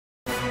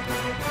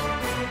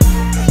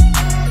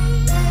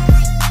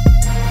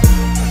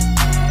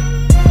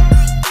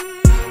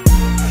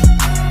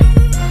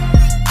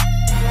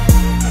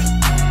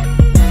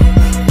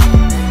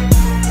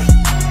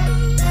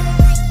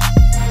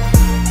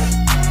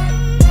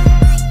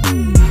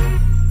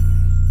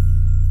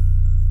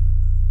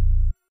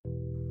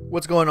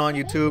What's going on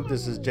YouTube?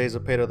 This is Jay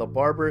Zapata the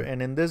barber, and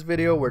in this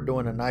video we're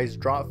doing a nice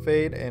drop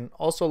fade and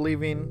also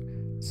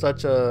leaving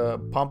such a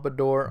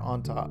pompadour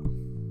on top.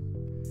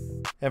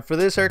 And for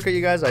this haircut,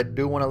 you guys, I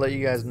do want to let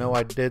you guys know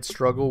I did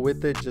struggle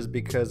with it just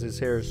because his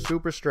hair is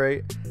super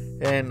straight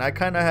and I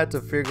kind of had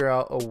to figure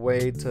out a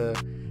way to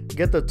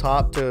get the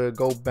top to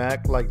go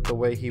back like the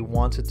way he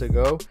wants it to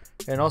go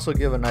and also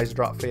give a nice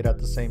drop fade at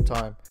the same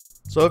time.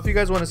 So if you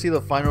guys want to see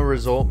the final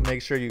result,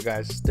 make sure you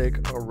guys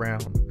stick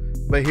around.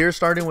 But here,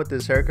 starting with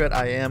this haircut,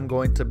 I am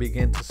going to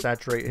begin to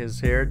saturate his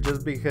hair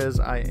just because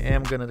I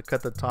am going to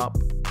cut the top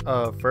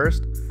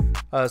first.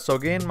 So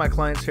getting my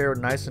client's hair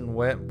nice and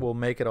wet will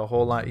make it a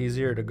whole lot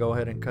easier to go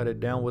ahead and cut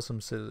it down with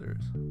some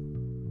scissors.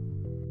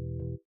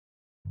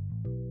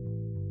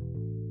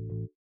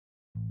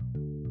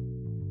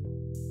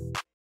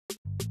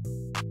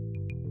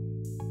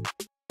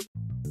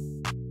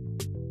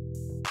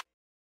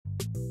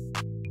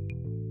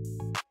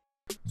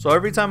 So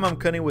every time I'm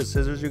cutting with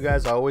scissors, you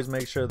guys, I always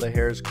make sure the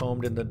hair is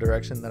combed in the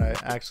direction that I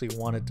actually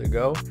want it to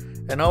go.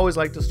 And I always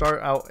like to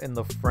start out in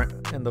the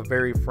front, in the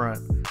very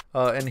front.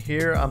 And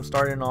here I'm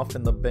starting off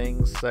in the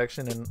bangs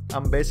section, and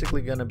I'm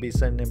basically going to be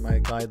sending my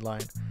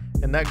guideline.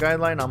 And that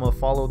guideline, I'm going to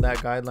follow that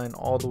guideline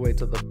all the way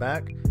to the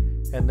back.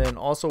 And then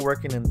also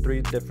working in 3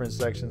 different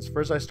sections.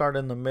 First I start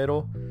in the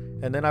middle,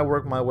 and then I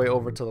work my way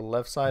over to the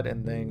left side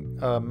and then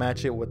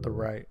match it with the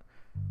right.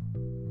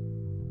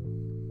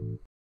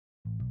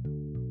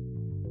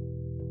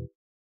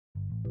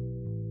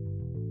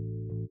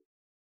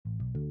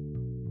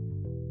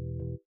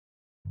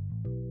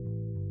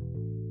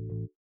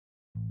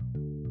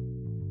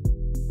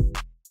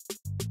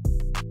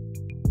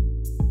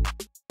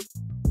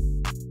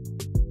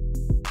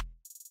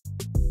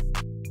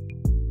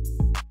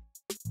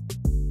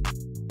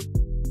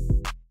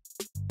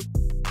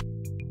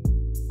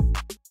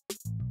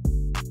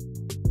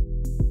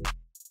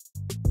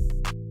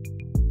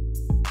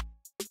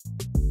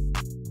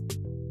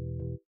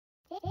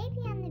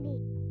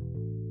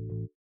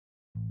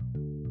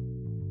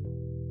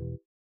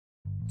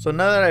 So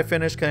now that I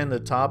finished cutting the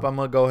top, I'm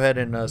going to go ahead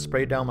and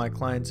spray down my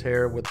client's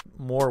hair with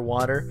more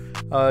water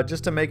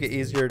just to make it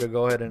easier to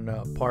go ahead and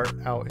part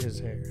out his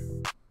hair.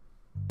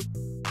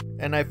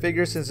 And I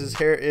figure since his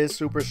hair is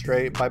super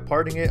straight, by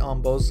parting it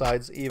on both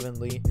sides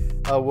evenly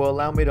will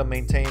allow me to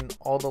maintain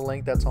all the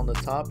length that's on the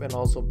top and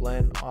also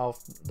blend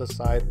off the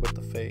side with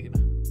the fade.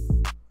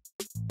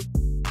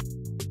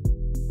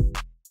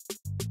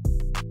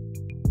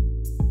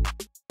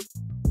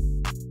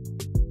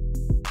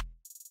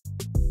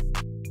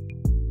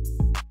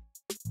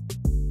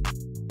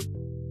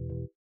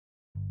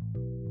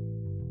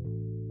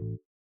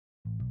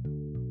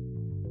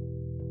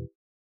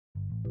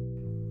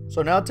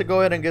 So now to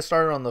go ahead and get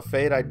started on the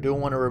fade, I do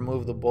want to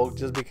remove the bulk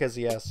just because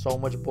he has so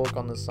much bulk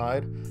on the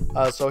side.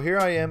 So here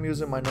I am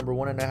using my number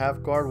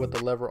 1.5 guard with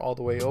the lever all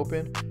the way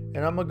open. And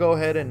I'm going to go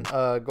ahead and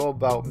go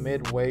about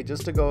midway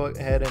just to go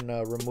ahead and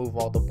remove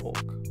all the bulk.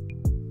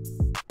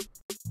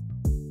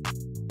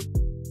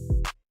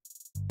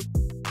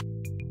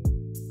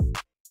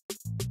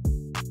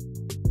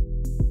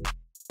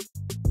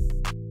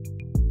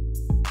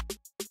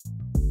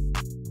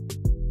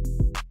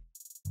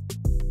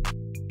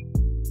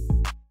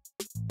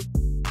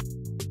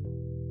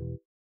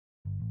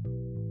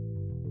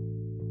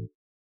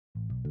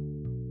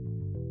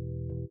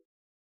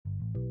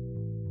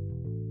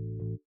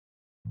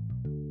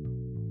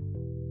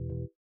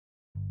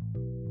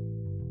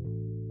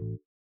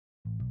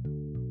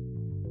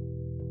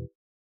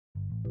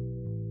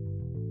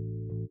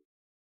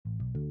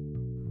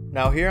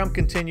 Now here I'm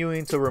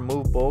continuing to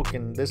remove bulk,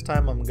 and this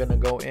time I'm going to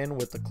go in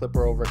with the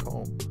clipper over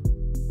comb.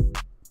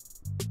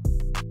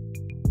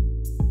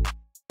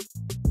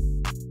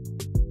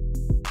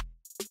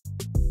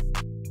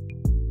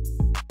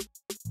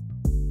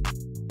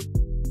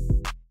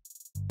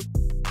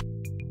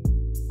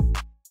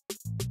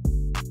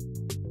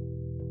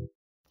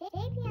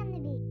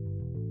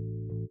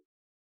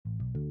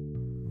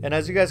 And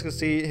as you guys can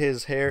see,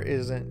 his hair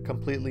isn't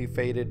completely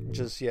faded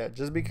just yet,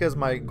 just because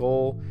my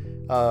goal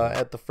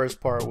at the first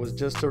part was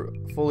just to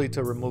fully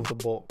remove the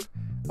bulk.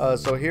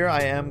 So here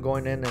I am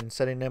going in and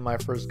setting in my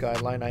first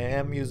guideline. I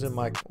am using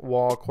my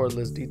Wahl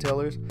cordless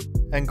detailers,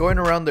 and going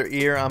around their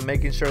ear, I'm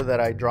making sure that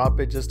I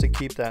drop it just to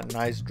keep that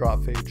nice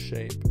drop fade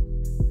shape.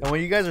 And when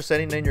you guys are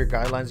setting in your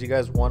guidelines, you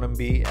guys want to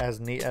be as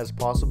neat as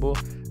possible,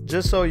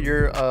 just so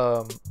you're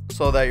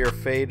so that your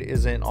fade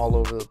isn't all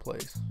over the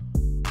place.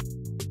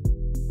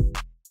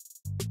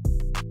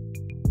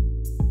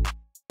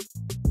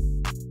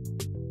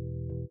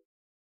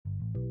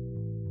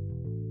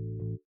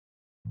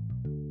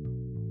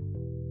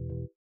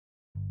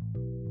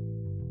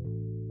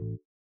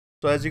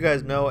 So as you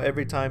guys know,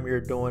 every time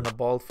you're doing a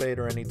bald fade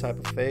or any type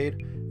of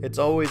fade, it's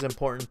always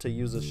important to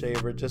use a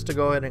shaver just to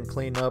go ahead and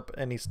clean up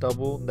any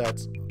stubble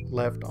that's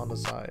left on the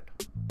side.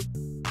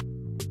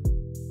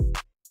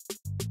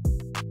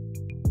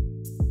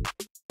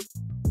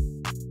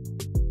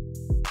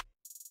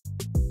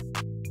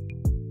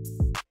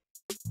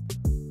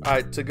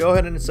 Alright, to go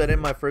ahead and set in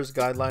my first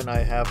guideline,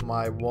 I have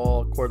my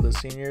wall cordless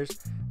seniors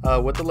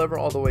with the lever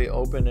all the way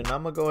open, and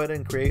I'm going to go ahead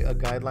and create a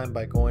guideline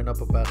by going up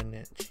about an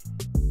inch.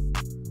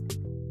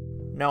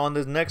 Now on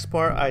this next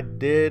part, I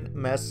did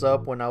mess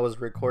up when I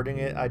was recording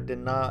it. I did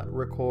not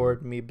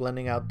record me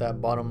blending out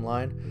that bottom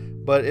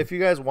line, but if you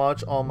guys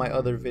watch all my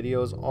other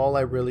videos, all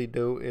I really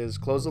do is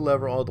close the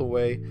lever all the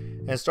way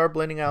and start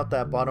blending out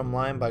that bottom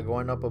line by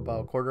going up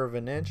about 1/4 of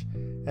an inch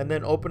and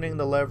then opening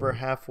the lever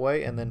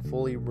halfway and then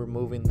fully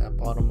removing that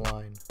bottom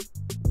line.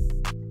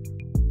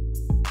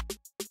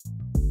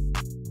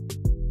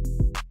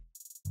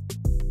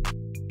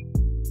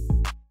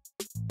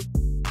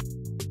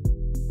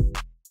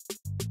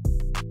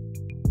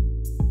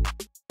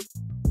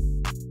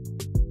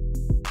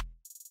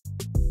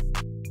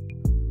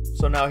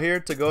 So now here,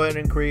 to go ahead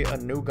and create a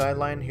new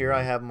guideline, here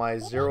I have my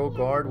 0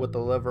 guard with the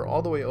lever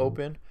all the way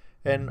open,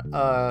 and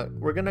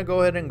we're gonna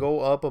go ahead and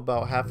go up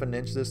about 1/2 an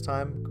inch this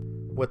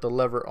time with the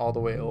lever all the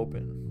way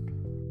open.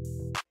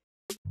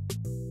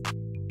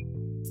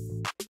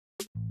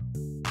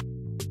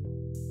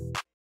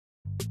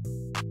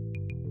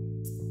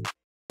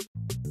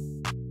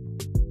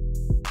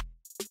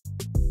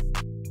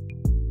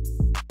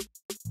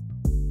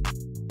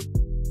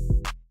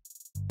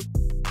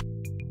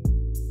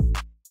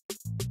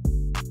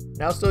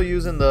 Now still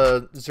using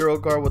the 0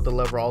 guard with the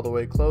lever all the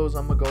way closed,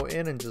 I'm going to go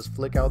in and just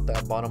flick out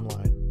that bottom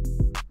line.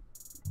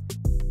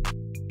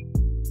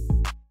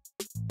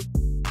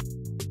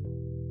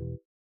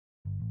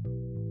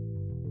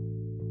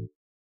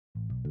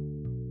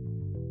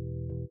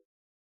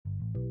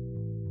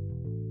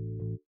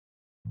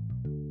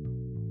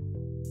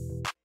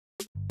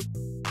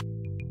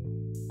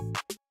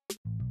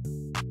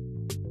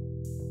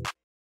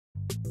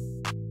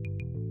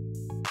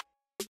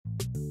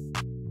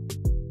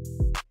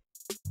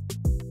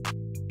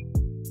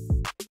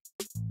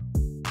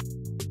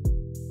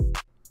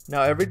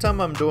 Now every time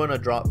I'm doing a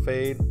drop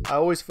fade, I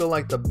always feel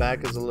like the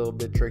back is a little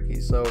bit tricky,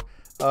 so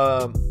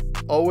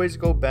always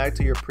go back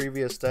to your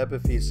previous step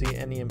if you see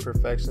any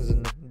imperfections,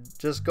 and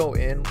just go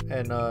in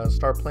and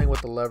start playing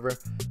with the lever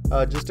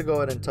just to go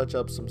ahead and touch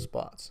up some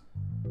spots.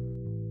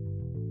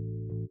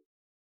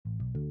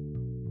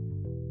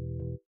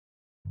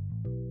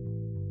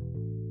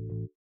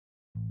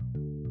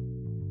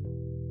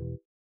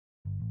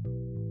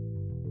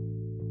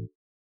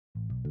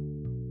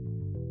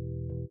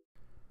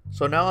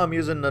 So now I'm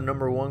using the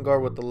number 1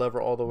 guard with the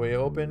lever all the way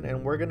open,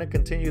 and we're going to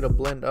continue to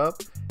blend up,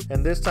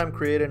 and this time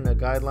creating a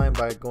guideline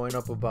by going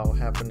up about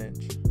 1/2 an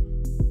inch.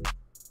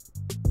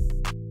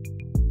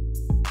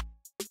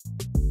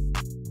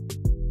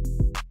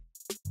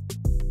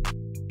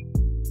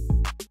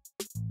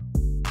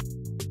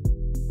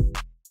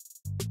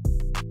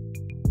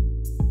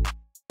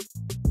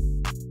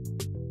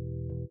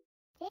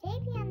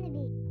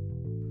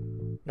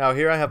 Now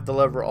here I have the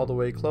lever all the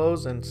way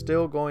closed and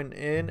still going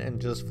in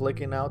and just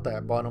flicking out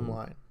that bottom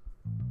line.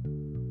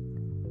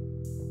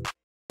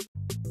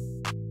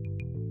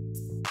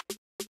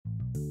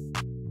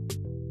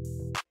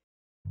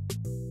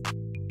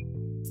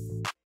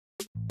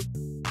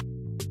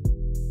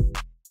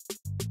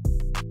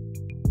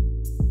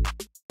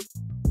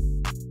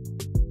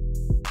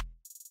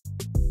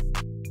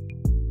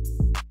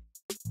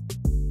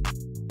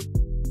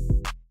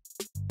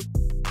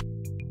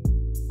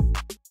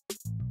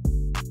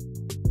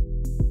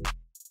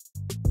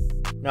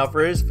 Now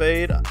for his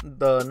fade,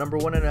 the number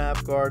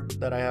 1.5 guard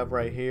that I have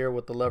right here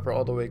with the lever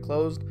all the way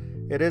closed,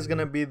 it is going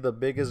to be the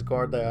biggest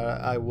guard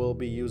that I will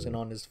be using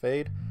on his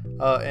fade.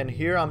 And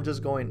here I'm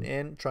just going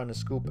in, trying to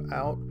scoop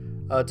out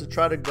to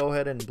try to go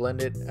ahead and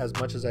blend it as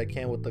much as I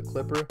can with the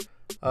clipper,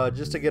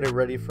 just to get it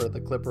ready for the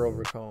clipper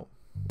over comb.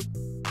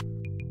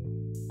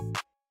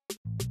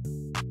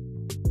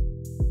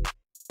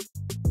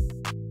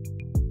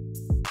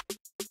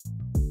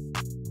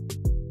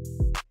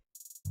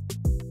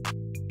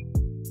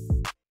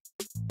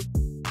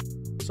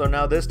 So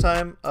now this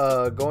time,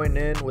 going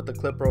in with the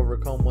clipper over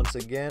comb once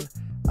again,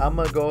 I'm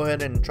going to go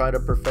ahead and try to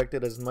perfect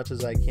it as much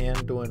as I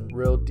can, doing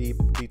real deep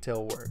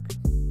detail work.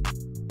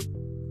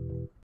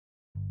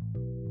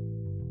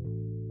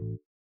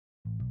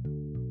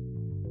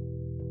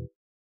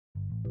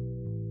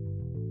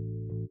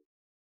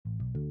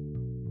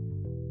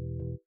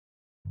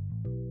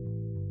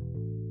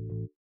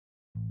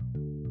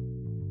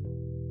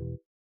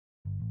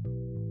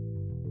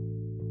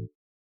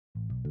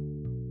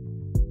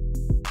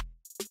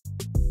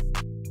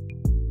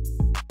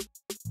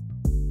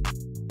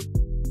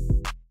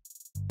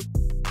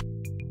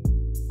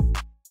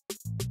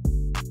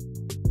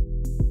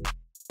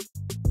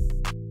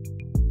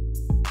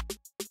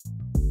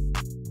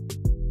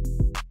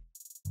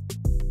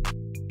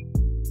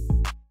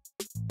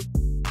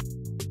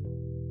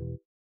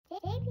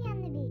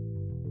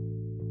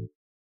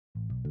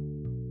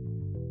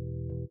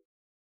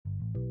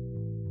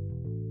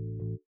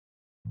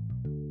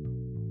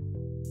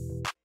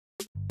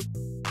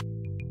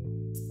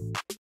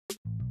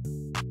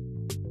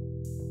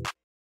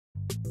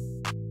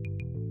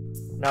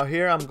 Now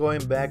here I'm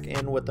going back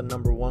in with the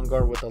number 1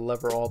 guard with the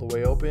lever all the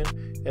way open,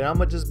 and I'm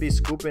gonna just be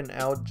scooping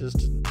out just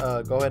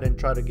to go ahead and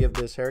try to give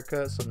this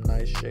haircut some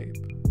nice shape.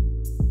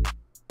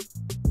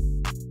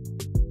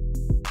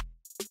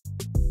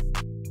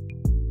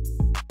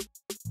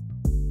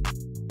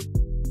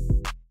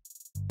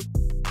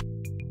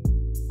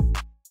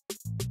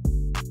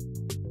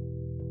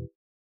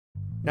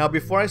 Now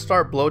before I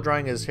start blow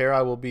drying his hair,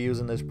 I will be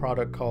using this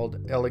product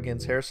called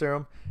Elegance Hair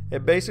Serum.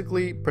 It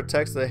basically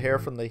protects the hair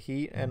from the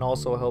heat and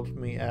also helps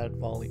me add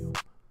volume.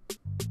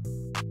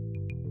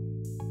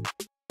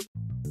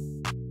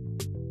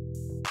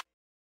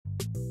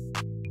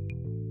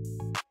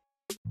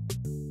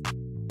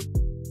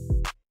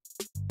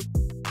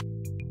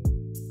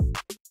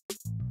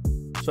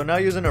 So now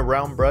using a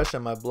round brush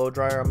and my blow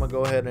dryer, I'm gonna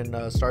go ahead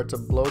and start to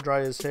blow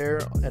dry his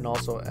hair and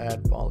also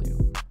add volume.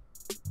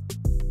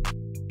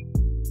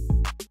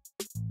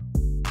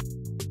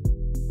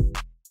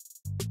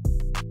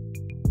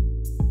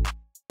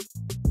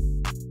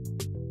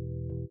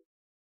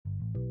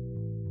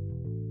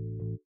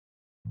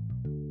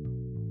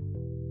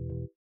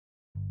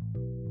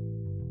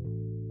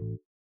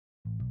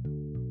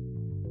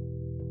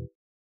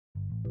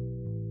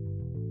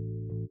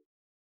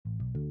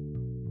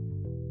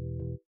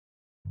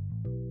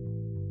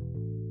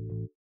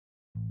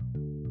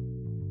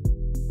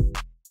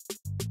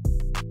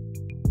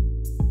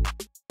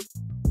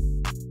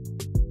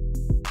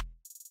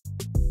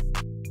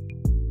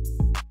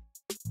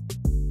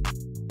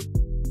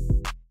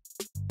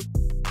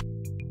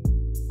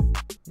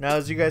 Now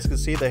as you guys can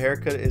see, the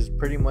haircut is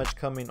pretty much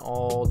coming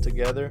all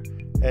together,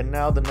 and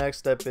now the next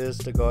step is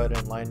to go ahead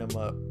and line them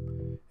up.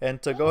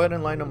 And to go ahead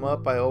and line them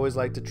up, I always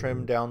like to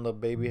trim down the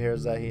baby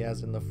hairs that he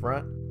has in the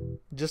front,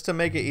 just to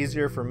make it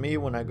easier for me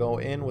when I go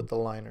in with the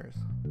liners.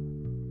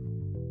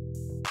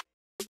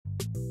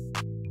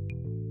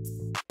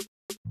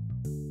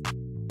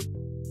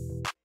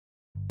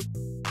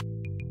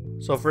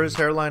 So for his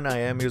hairline, I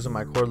am using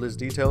my cordless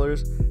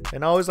detailers,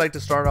 and I always like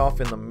to start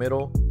off in the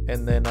middle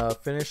and then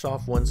finish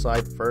off one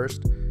side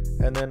first,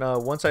 and then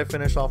once I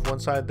finish off one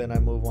side, then I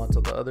move on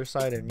to the other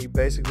side. And you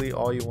basically,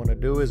 all you want to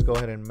do is go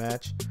ahead and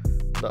match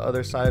the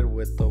other side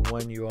with the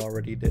one you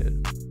already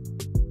did.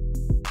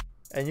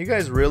 And you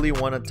guys really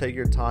want to take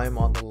your time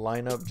on the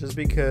lineup, just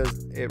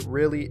because it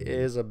really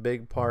is a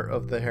big part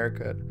of the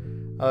haircut.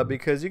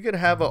 Because you could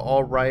have an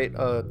alright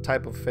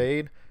type of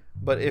fade,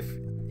 but if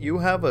you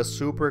have a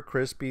super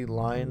crispy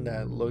line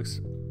that looks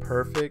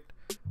perfect,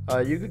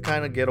 you could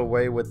kind of get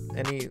away with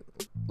any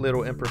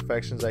little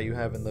imperfections that you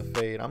have in the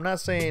fade. I'm not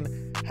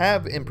saying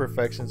have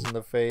imperfections in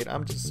the fade,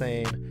 I'm just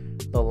saying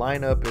the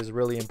lineup is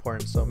really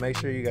important, so make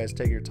sure you guys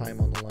take your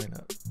time on the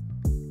lineup.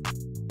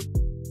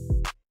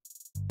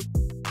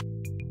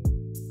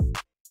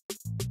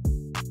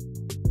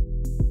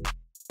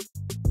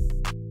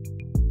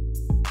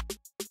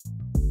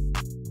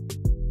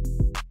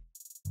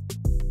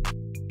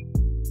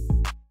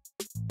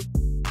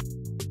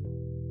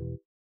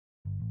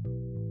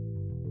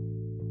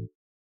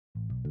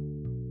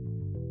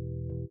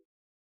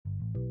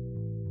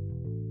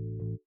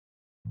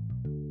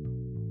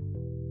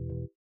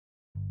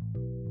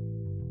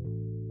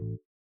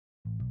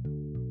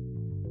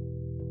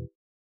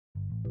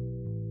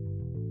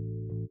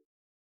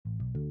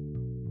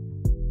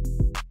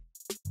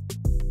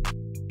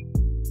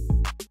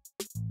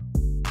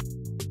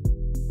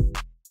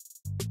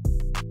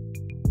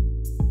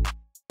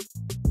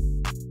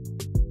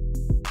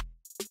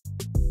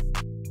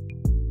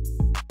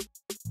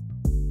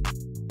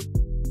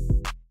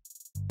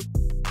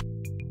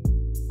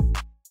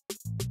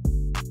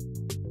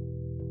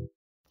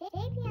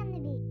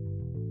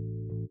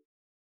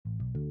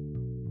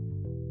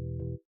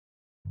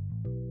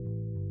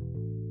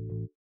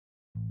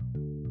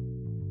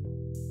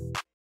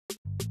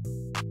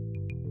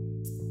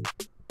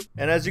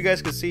 And as you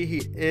guys can see,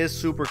 he is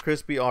super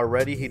crispy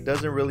already. He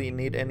doesn't really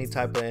need any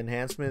type of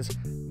enhancements,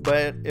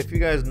 but if you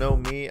guys know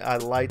me, I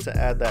like to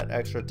add that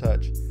extra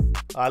touch.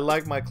 I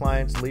like my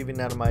clients leaving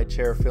out of my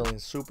chair feeling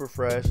super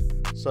fresh,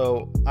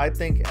 so I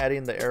think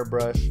adding the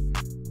airbrush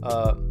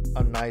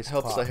a nice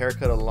helps the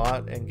haircut a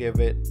lot and give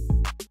it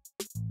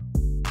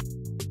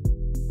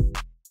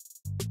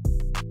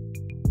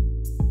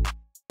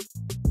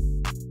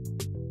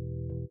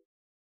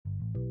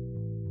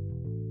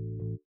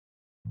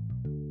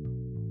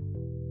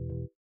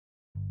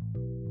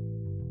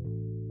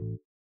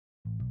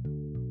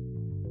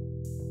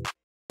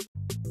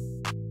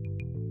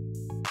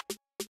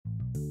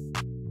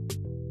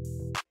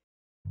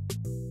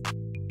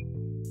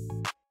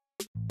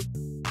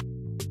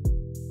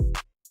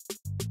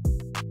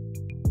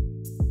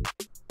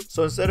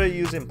So instead of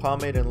using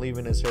pomade and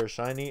leaving his hair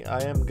shiny,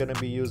 I am going to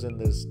be using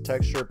this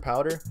texture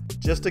powder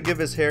just to give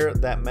his hair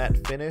that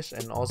matte finish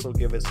and also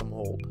give it some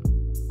hold.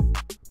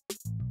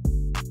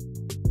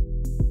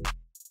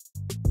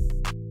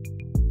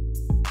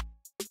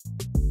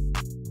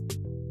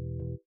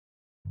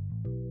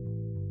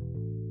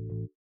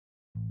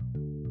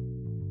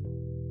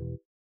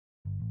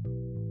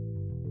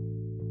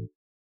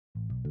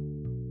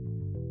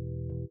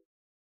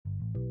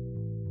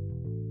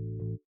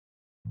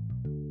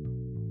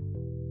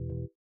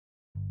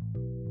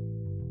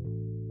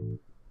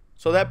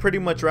 So that pretty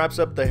much wraps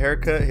up the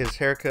haircut. His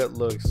haircut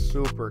looks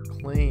super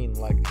clean.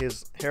 Like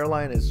his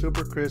hairline is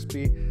super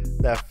crispy.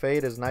 That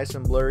fade is nice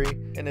and blurry.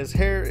 And his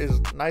hair is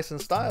nice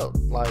and styled.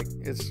 Like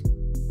it's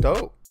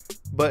dope.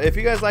 But if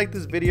you guys like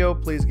this video,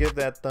 please give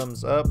that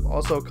thumbs up.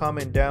 Also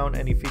comment down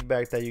any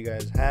feedback that you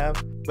guys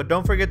have. But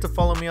don't forget to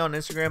follow me on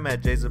Instagram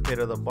at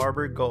Jzepeda the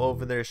Barber. Go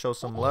over there, show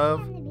some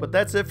love. But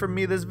that's it for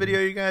me this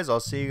video, you guys. I'll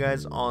see you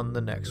guys on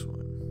the next one.